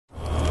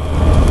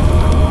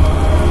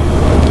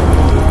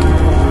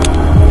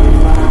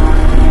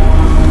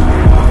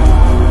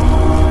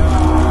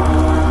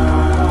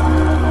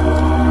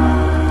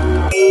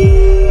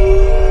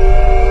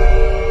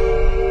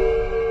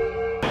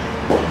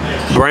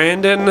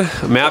Brandon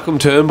Malcolm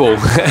Turnbull.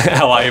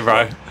 How are you,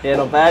 bro? Yeah,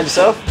 not bad.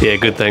 Yourself? Yeah,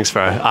 good, thanks,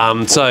 bro.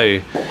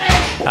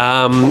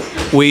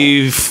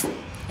 We've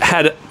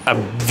had a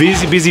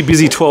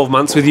busy 12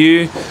 months with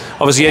you.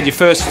 Obviously, you had your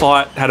first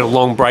fight, had a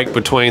long break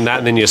between that,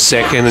 and then your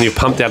second, and you've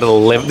pumped out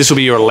 11. This will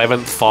be your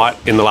 11th fight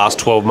in the last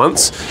 12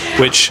 months,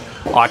 which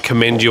I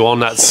commend you on.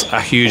 That's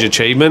a huge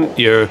achievement.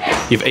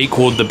 You've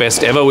equalled the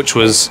best ever, which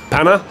was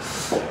Panna.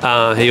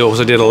 He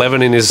also did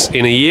 11 in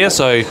a year.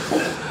 So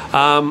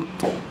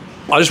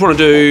I just want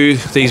to do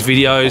these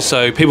videos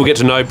so people get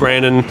to know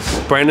Brandon.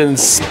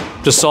 Brandon's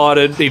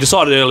decided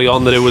early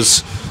on that he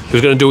was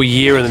going to do a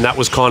year, and then that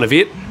was kind of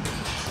it.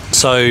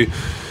 So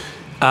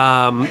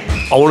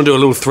I want to do a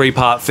little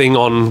three-part thing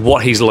on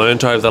what he's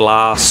learnt over the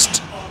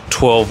last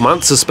 12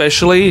 months,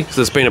 especially because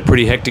it's been a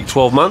pretty hectic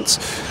 12 months.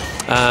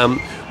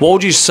 What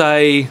would you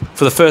say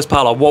for the first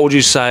part? What would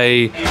you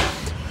say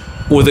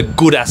were the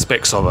good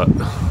aspects of it?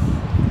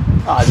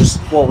 Just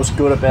what was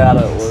good about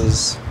it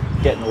was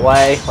getting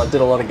away. I did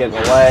a lot of getting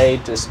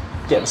away, just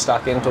getting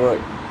stuck into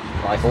it.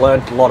 Like,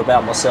 learned a lot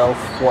about myself,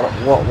 what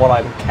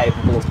I'm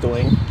capable of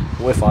doing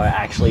if I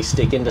actually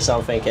stick into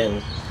something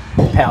and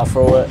power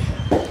through it.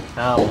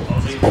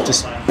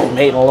 Just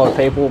meeting a lot of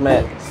people,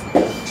 met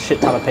a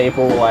shit ton of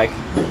people. Like,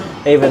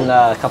 even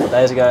a couple of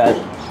days ago,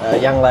 a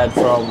young lad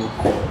from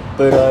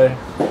Budo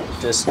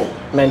just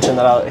mentioned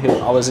that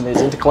I was in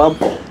his Inter club.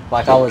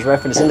 Like, I was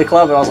repping his Inter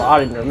club, and I was like, I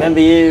didn't remember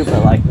you,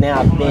 but like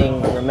now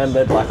being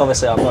remembered, like,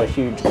 obviously I'm not a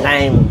huge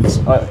name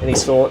of any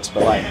sorts,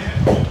 but like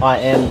I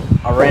am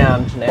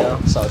around now,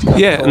 so it's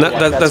kind of cool.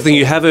 And that's the thing.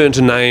 You have earned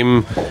a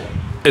name,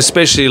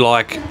 especially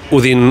like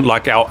within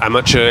like our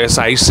amateur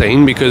SA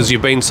scene, because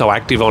you've been so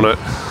active on it,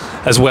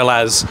 as well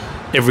as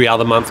every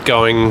other month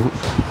going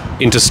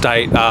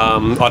interstate.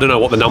 I don't know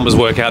what the numbers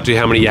work out to,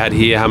 how many you had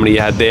here, how many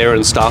you had there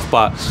and stuff,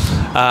 but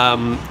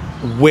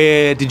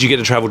where did you get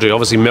to travel to?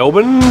 Obviously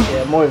Melbourne?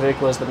 Yeah, Moyvik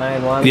was the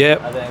main one.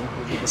 Yeah. And then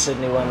we did the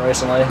Sydney one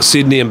recently.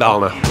 Sydney and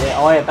Ballina. Yeah,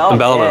 oh yeah, Ballina. And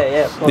Ballina.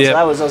 Yeah. Well, Yep. so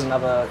that was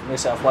another New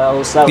South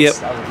Wales. That was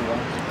a good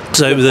one.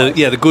 So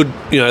the good,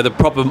 the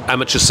proper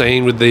amateur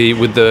scene with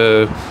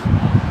the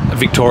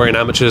Victorian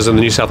amateurs and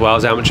the New South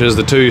Wales amateurs,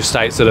 the two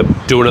states that are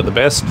doing it the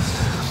best.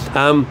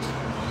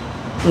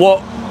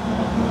 What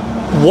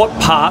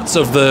parts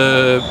of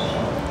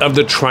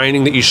the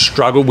training that you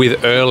struggled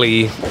with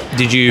early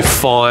did you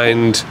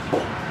find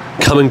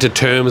coming to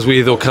terms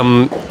with, or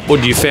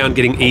do you found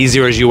getting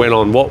easier as you went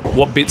on?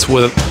 What bits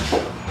were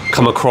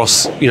come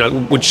across,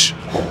 which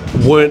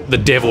weren't the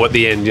devil at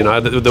the end,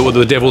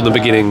 the devil in the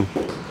beginning?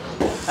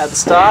 At the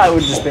start, it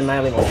would just be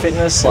mainly my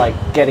fitness, like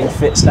getting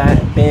fit,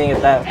 being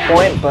at that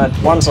point. But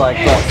once I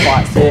got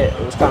fight fit,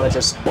 it was kind of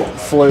just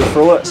flew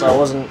through it. So I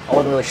wasn't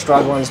really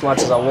struggling as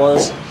much as I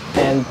was,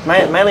 and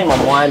mainly my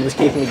mind was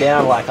keeping me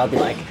down. Like, I'd be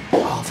like,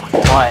 oh, I'm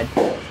fucking tired,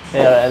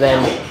 and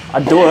then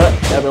I'd do it,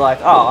 and I'd be like,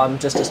 oh, I'm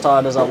just as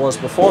tired as I was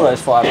before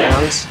those 5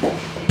 rounds.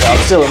 But I'm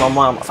still in my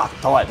mind, I'm fucking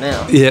tired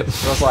now. Yep.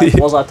 So I was like,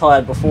 was I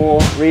tired before?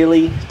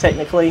 Really,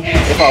 technically,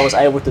 if I was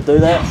able to do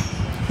that.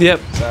 Yep.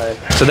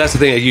 So that's the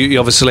thing. You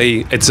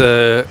obviously and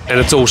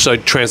it's also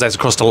translates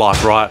across to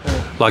life, right?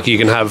 Yeah. Like you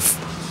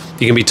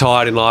can be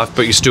tired in life,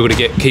 but you still got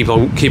to keep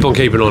on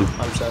keeping on.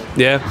 100%.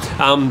 Yeah.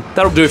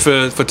 That'll do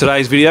for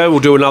today's video. We'll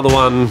do another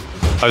one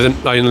in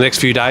the next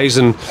few days,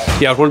 and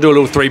I want to do a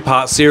little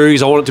 3-part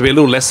series. I want it to be a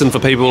little lesson for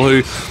people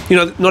who,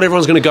 not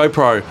everyone's going to go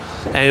pro,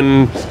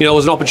 and it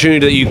was an opportunity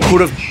that you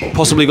could have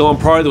possibly gone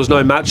pro. There was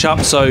no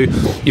matchup, so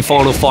your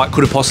final fight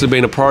could have possibly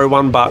been a pro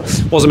one, but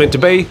wasn't meant to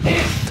be.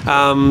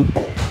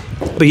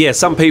 But yeah,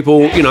 some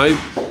people,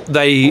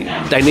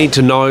 they need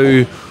to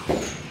know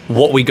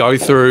what we go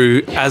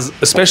through,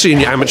 especially in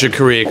your amateur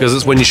career, because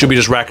it's when you should be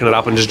just racking it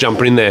up and just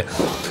jumping in there.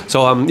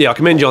 So I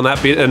commend you on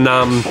that bit, and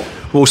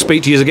we'll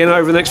speak to you again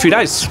over the next few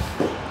days. See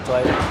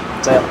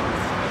ya.